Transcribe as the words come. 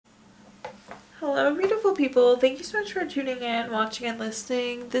Hello, beautiful people. Thank you so much for tuning in, watching, and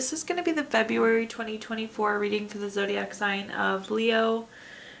listening. This is going to be the February 2024 reading for the zodiac sign of Leo.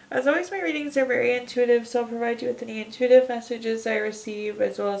 As always, my readings are very intuitive, so I'll provide you with any intuitive messages I receive,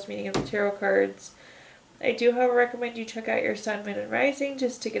 as well as meaning of the tarot cards. I do, however, recommend you check out your sun, moon, and rising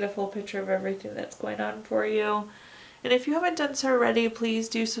just to get a full picture of everything that's going on for you. And if you haven't done so already, please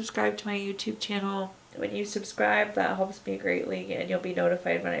do subscribe to my YouTube channel. When you subscribe, that helps me greatly, and you'll be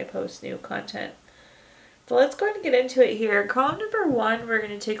notified when I post new content. So let's go ahead and get into it here. Column number 1, we're going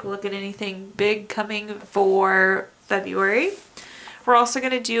to take a look at anything big coming for February. We're also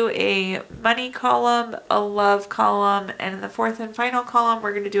going to do a money column, a love column, and in the 4th and final column,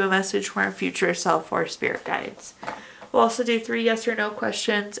 we're going to do a message from our future self or spirit guides. We'll also do 3 yes or no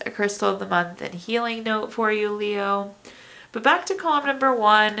questions, a crystal of the month, and healing note for you, Leo. But back to column number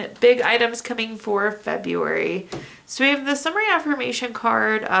 1, big items coming for February. So we have the summary affirmation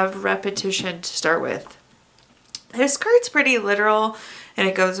card of repetition to start with. This card's pretty literal, and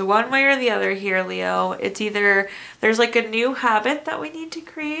it goes one way or the other here, Leo. It's either there's like a new habit that we need to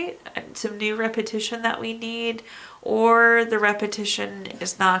create, and some new repetition that we need, or the repetition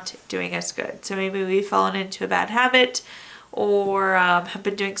is not doing us good. So maybe we've fallen into a bad habit, or have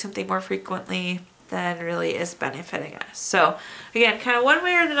been doing something more frequently than really is benefiting us. So again, kind of one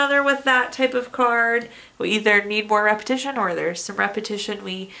way or another with that type of card. We either need more repetition or there's some repetition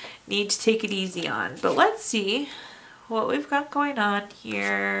we need to take it easy on. But let's see what we've got going on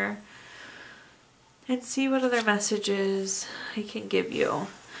here and see what other messages I can give you.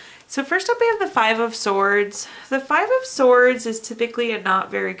 So first up we have the 5 of Swords. The 5 of Swords is typically a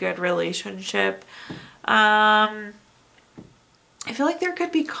not very good relationship. I feel like there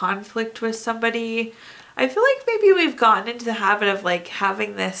could be conflict with somebody. I feel like maybe we've gotten into the habit of like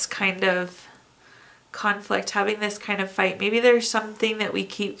having this kind of conflict, having this kind of fight. Maybe there's something that we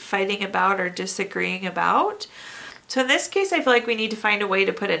keep fighting about or disagreeing about. So in this case, I feel like we need to find a way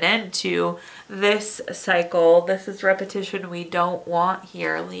to put an end to this cycle. This is repetition we don't want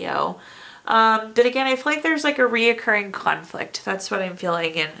here, Leo. But again, I feel like there's like a reoccurring conflict. That's what I'm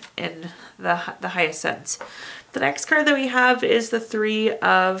feeling in the highest sense. The next card that we have is the 3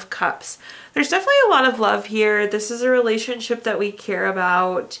 of Cups. There's definitely a lot of love here. This is a relationship that we care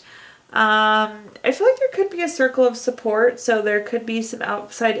about. I feel like there could be a circle of support, so there could be some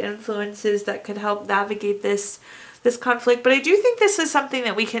outside influences that could help navigate this conflict. But I do think this is something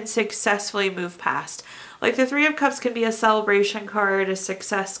that we can successfully move past. Like the 3 of Cups can be a celebration card, a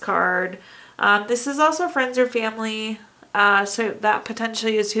success card. This is also friends or family, so that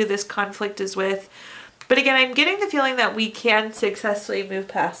potentially is who this conflict is with. But again, I'm getting the feeling that we can successfully move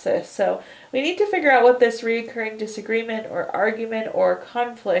past this. So we need to figure out what this recurring disagreement or argument or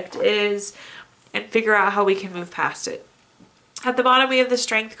conflict is and figure out how we can move past it. At the bottom, we have the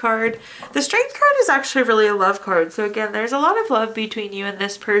Strength card. The Strength card is actually really a love card. So again, there's a lot of love between you and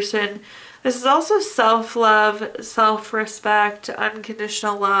this person. This is also self-love, self-respect,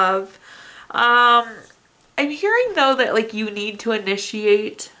 unconditional love. I'm hearing though that like you need to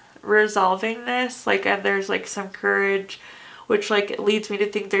initiate resolving this, like, and there's like some courage, which like leads me to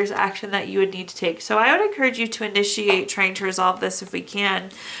think there's action that you would need to take. So I would encourage you to initiate trying to resolve this if we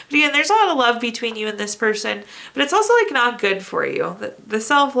can. But again, there's a lot of love between you and this person, but it's also like not good for you. The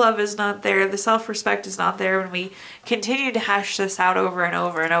self-love is not there, the self-respect is not there when we continue to hash this out over and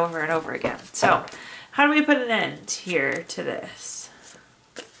over and over and over again. So how do we put an end here to this?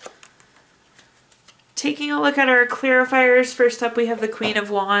 Taking a look at our clarifiers, first up we have the Queen of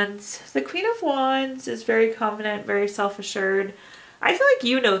Wands. The Queen of Wands is very confident, very self-assured. I feel like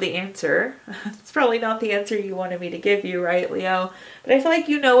you know the answer. It's probably not the answer you wanted me to give you, right, Leo? But I feel like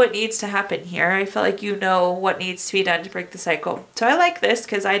you know what needs to happen here. I feel like you know what needs to be done to break the cycle. So I like this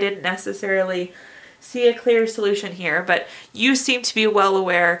because I didn't necessarily see a clear solution here, but you seem to be well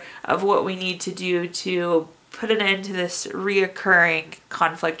aware of what we need to do to put an end to this reoccurring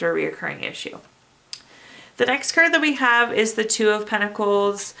conflict or reoccurring issue. The next card that we have is the 2 of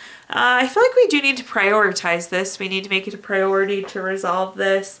Pentacles. I feel like we do need to prioritize this. We need to make it a priority to resolve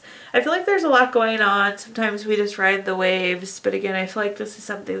this. I feel like there's a lot going on. Sometimes we just ride the waves, but again, I feel like this is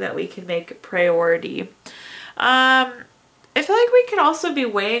something that we can make a priority. I feel like we could also be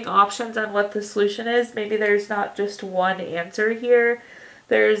weighing options on what the solution is. Maybe there's not just one answer here.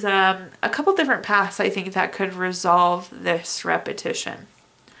 There's a couple different paths I think that could resolve this repetition.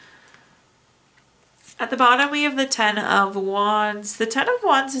 At the bottom, we have the 10 of Wands. The 10 of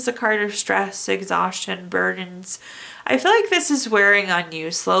Wands is a card of stress, exhaustion, burdens. I feel like this is wearing on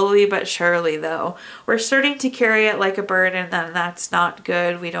you slowly but surely though. We're starting to carry it like a burden, and that's not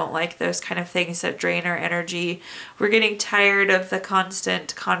good. We don't like those kind of things that drain our energy. We're getting tired of the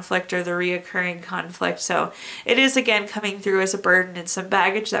constant conflict or the reoccurring conflict. So it is again coming through as a burden and some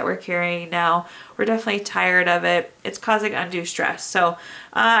baggage that we're carrying now. We're definitely tired of it. It's causing undue stress. So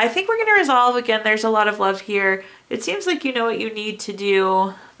I think we're going to resolve. Again, there's a lot of love here. It seems like you know what you need to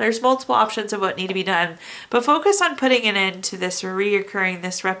do. There's multiple options of what need to be done, but focus on putting an end to this reoccurring,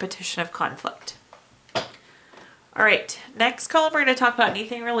 this repetition of conflict. All right, next column, we're going to talk about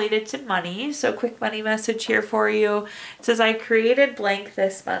anything related to money. So quick money message here for you. It says, I created blank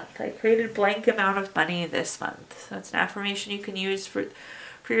this month. I created blank amount of money this month. So it's an affirmation you can use for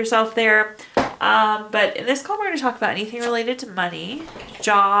yourself there. But in this column, we're going to talk about anything related to money,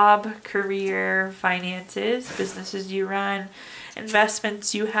 job, career, finances, businesses you run,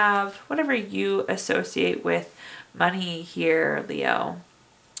 investments you have, whatever you associate with money here, Leo.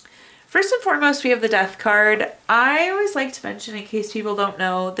 First and foremost, we have the Death card. I always like to mention, in case people don't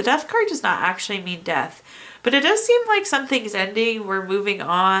know, the Death card does not actually mean death, but it does seem like something's ending, we're moving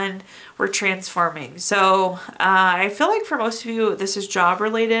on, we're transforming. So I feel like for most of you, this is job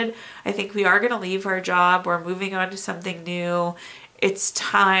related. I think we are going to leave our job. We're moving on to something new. It's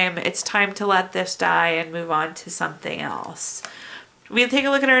time to let this die and move on to something else. We take a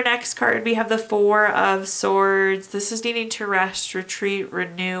look at our next card. We have the Four of Swords. This is needing to rest, retreat,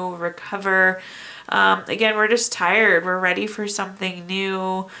 renew, recover. Again, we're just tired. We're ready for something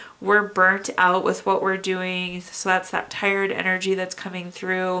new. We're burnt out with what we're doing. So that's that tired energy that's coming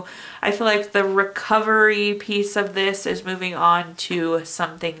through. I feel like the recovery piece of this is moving on to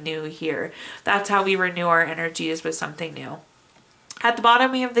something new here. That's how we renew our energy, is with something new. At the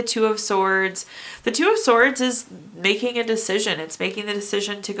bottom, we have the Two of Swords. The Two of Swords is making a decision. It's making the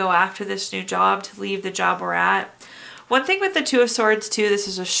decision to go after this new job, to leave the job we're at. One thing with the Two of Swords too, this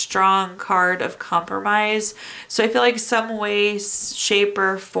is a strong card of compromise. So I feel like some way, shape,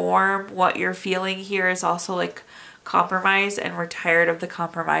 or form, what you're feeling here is also like compromise, and we're tired of the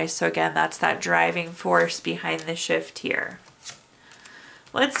compromise. So again, that's that driving force behind the shift here.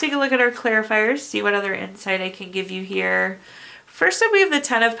 Let's take a look at our clarifiers, see what other insight I can give you here. First up, we have the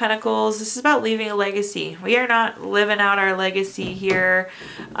Ten of Pentacles. This is about leaving a legacy. We are not living out our legacy here.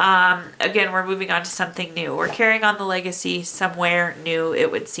 Again, we're moving on to something new. We're carrying on the legacy somewhere new,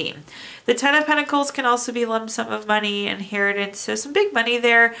 it would seem. The Ten of Pentacles can also be lump sum of money, inheritance, so some big money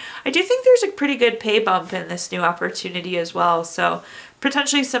there. I do think there's a pretty good pay bump in this new opportunity as well, so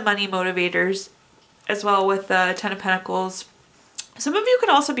potentially some money motivators as well with the Ten of Pentacles. Some of you could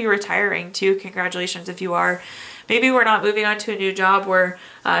also be retiring too. Congratulations if you are. Maybe we're not moving on to a new job, we're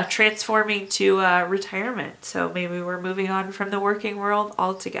transforming to retirement. So maybe we're moving on from the working world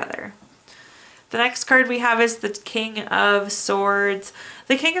altogether. The next card we have is the King of Swords.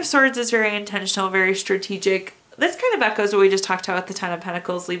 The King of Swords is very intentional, very strategic. This kind of echoes what we just talked about with the Ten of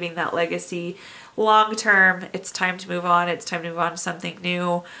Pentacles, leaving that legacy. Long term, it's time to move on. It's time to move on to something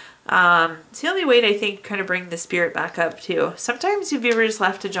new. It's the only way to, I think, kind of bring the spirit back up too. Sometimes you've ever just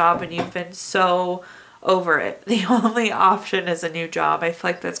left a job and you've been so over it. The only option is a new job. I feel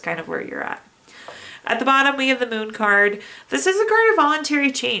like that's kind of where you're at. At the bottom, we have the Moon card. This is a card of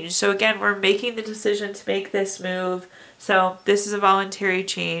voluntary change. So again, we're making the decision to make this move. So this is a voluntary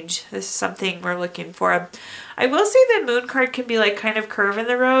change. This is something we're looking for. I will say the Moon card can be like kind of curve in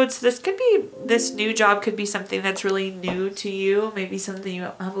the road. So this new job could be something that's really new to you. Maybe something you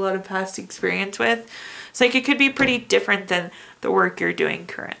don't have a lot of past experience with. So like it could be pretty different than the work you're doing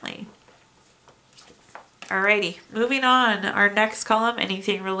currently. Alrighty, moving on. Our next column,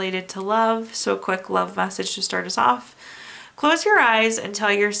 anything related to love. So a quick love message to start us off. Close your eyes and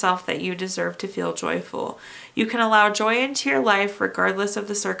tell yourself that you deserve to feel joyful. You can allow joy into your life regardless of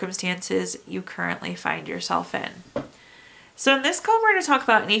the circumstances you currently find yourself in. So in this column, we're going to talk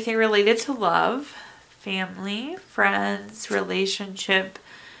about anything related to love, family, friends, relationship,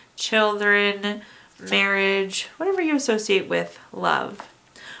 children, marriage, whatever you associate with love.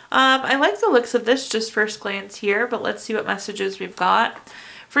 I like the looks of this just first glance here, but let's see what messages we've got.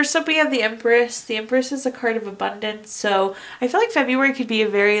 First up, we have the Empress. The Empress is a card of abundance, so I feel like February could be a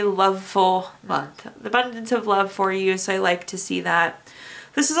very loveful month. The abundance of love for you, so I like to see that.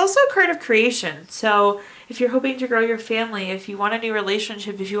 This is also a card of creation, so if you're hoping to grow your family, if you want a new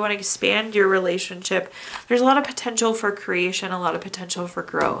relationship, if you want to expand your relationship, there's a lot of potential for creation, a lot of potential for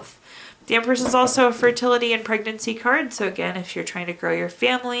growth. The Empress is also a fertility and pregnancy card. So again, if you're trying to grow your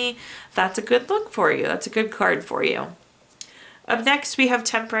family, that's a good look for you. That's a good card for you. Up next, we have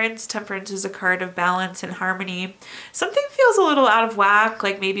Temperance. Temperance is a card of balance and harmony. Something feels a little out of whack,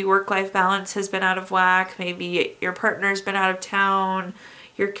 like maybe work-life balance has been out of whack. Maybe your partner's been out of town.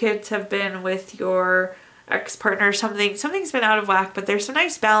 Your kids have been with your ex-partner. Something's been out of whack, but there's some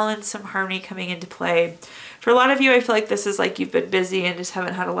nice balance, some harmony coming into play. For a lot of you, I feel like this is like you've been busy and just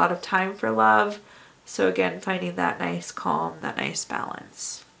haven't had a lot of time for love. So again, finding that nice calm, that nice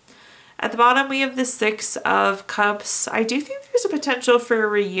balance. At the bottom, we have the Six of Cups. I do think there's a potential for a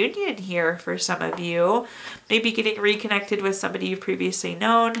reunion here for some of you. Maybe getting reconnected with somebody you've previously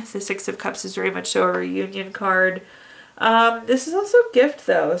known. The Six of Cups is very much so a reunion card. This is also a gift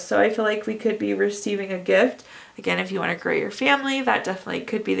though, so I feel like we could be receiving a gift. Again, if you want to grow your family, that definitely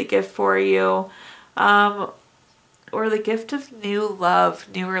could be the gift for you. Or the gift of new love,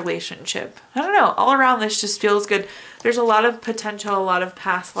 new relationship. I don't know, all around this just feels good. There's a lot of potential, a lot of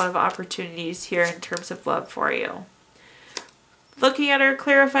past, a lot of opportunities here in terms of love for you. Looking at our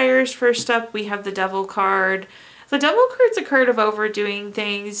clarifiers, first up we have the Devil card. The Devil card's a card of overdoing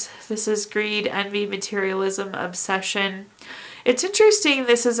things. This is greed, envy, materialism, obsession. It's interesting,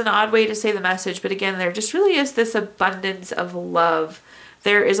 this is an odd way to say the message, but again, there just really is this abundance of love.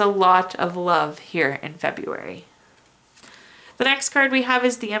 There is a lot of love here in February. The next card we have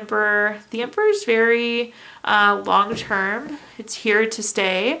is the Emperor. The Emperor is very long-term. It's here to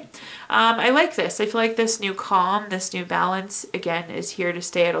stay. I like this. I feel like this new calm, this new balance, again, is here to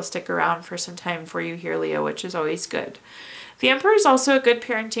stay. It'll stick around for some time for you here, Leo, which is always good. The Emperor is also a good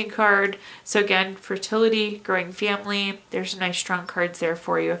parenting card. So again, fertility, growing family. There's some nice strong cards there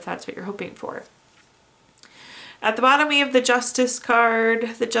for you if that's what you're hoping for. At the bottom, we have the Justice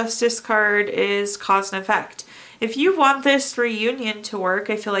card. The Justice card is cause and effect. If you want this reunion to work,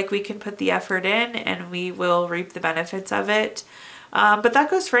 I feel like we can put the effort in and we will reap the benefits of it. But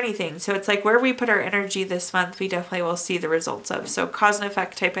that goes for anything. So it's like where we put our energy this month, we definitely will see the results of. So cause and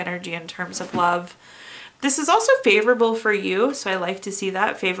effect type energy in terms of love. This is also favorable for you. So I like to see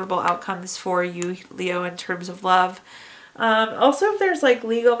that favorable outcomes for you, Leo, in terms of love. Also, if there's like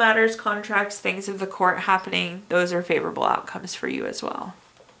legal matters, contracts, things of the court happening, those are favorable outcomes for you as well.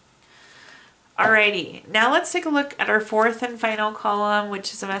 Alrighty, now let's take a look at our fourth and final column,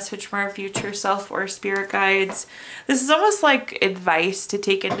 which is a message from our future self or spirit guides. This is almost like advice to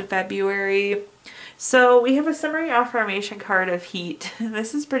take into February. So we have a summary affirmation card of heat.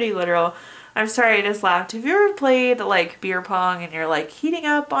 This is pretty literal. I'm sorry, I just laughed. Have you ever played like beer pong and you're like heating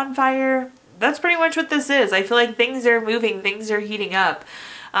up on fire? That's pretty much what this is. I feel like things are moving, things are heating up.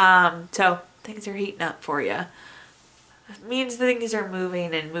 So things are heating up for you. It means things are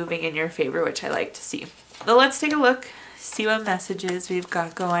moving and moving in your favor, which I like to see. But let's take a look, see what messages we've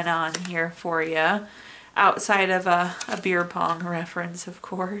got going on here for you. Outside of a beer pong reference, of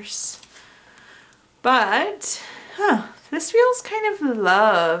course. But, this feels kind of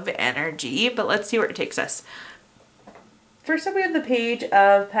love energy, but let's see where it takes us. First up, we have the Page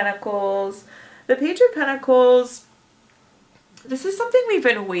of Pentacles. The Page of Pentacles, this is something we've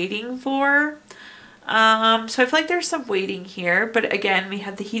been waiting for. So I feel like there's some waiting here, but again, we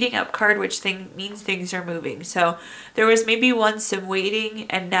have the heating up card, which means things are moving. So there was maybe once some waiting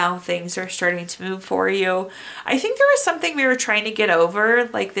and now things are starting to move for you. I think there was something we were trying to get over,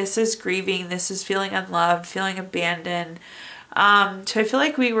 like this is grieving, this is feeling unloved, feeling abandoned. So I feel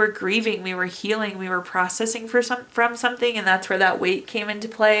like we were grieving, we were healing, we were processing from something, and that's where that weight came into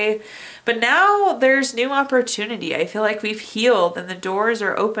play. But now there's new opportunity. I feel like we've healed and the doors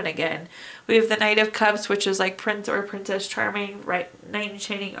are open again. We have the Knight of Cups, which is like Prince or Princess Charming, right? Knight in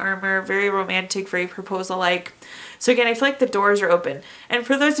shining armor, very romantic, very proposal-like. So again, I feel like the doors are open. And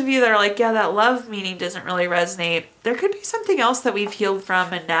for those of you that are like, yeah, that love meaning doesn't really resonate, there could be something else that we've healed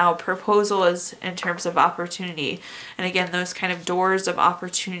from, and now proposal is in terms of opportunity. And again, those kind of doors of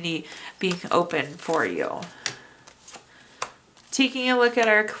opportunity being open for you. Taking a look at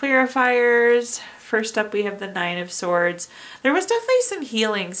our clarifiers. First up, we have the Nine of Swords. There was definitely some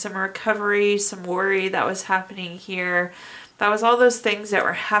healing, some recovery, some worry that was happening here. That was all those things that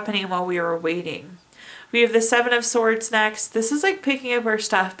were happening while we were waiting. We have the Seven of Swords next. This is like picking up our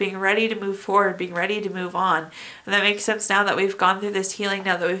stuff, being ready to move forward, being ready to move on. And that makes sense now that we've gone through this healing,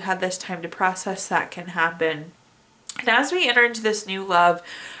 now that we've had this time to process, that can happen. And as we enter into this new love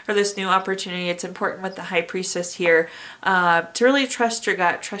or this new opportunity, it's important with the High Priestess here to really trust your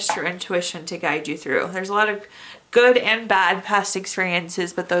gut, trust your intuition to guide you through. There's a lot of good and bad past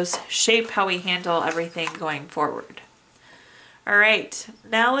experiences, but those shape how we handle everything going forward. All right,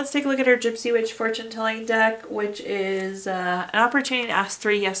 now let's take a look at our Gypsy Witch fortune telling deck, which is an opportunity to ask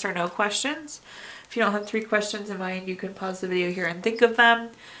 3 yes or no questions. If you don't have 3 questions in mind, you can pause the video here and think of them.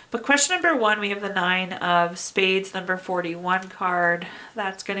 But question number 1, we have the 9 of spades, number 41 card.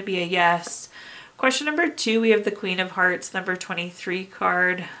 That's going to be a yes. Question number 2, we have the Queen of Hearts, number 23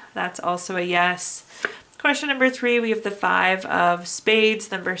 card. That's also a yes. Question number 3, we have the 5 of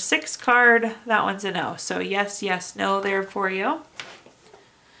spades, number 6 card. That one's a no. So yes, yes, no there for you.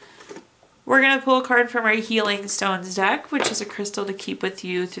 We're going to pull a card from our Healing Stones deck, which is a crystal to keep with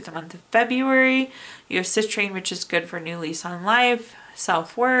you through the month of February. You have citrine, which is good for new lease on life,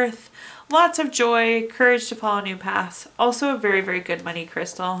 self-worth, lots of joy, courage to follow new paths. Also a very, very good money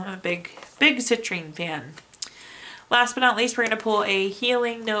crystal. I'm a big citrine fan. Last but not least, we're going to pull a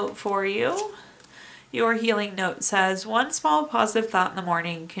healing note for you. Your healing note says, 1 small positive thought in the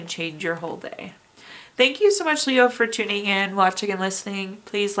morning can change your whole day. Thank you so much, Leo, for tuning in, watching, and listening.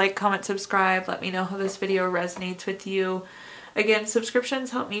 Please like, comment, subscribe. Let me know how this video resonates with you. Again,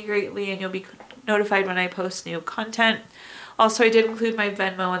 subscriptions help me greatly, and you'll be notified when I post new content. Also, I did include my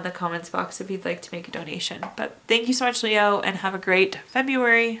Venmo in the comments box if you'd like to make a donation. But thank you so much, Leo, and have a great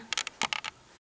February.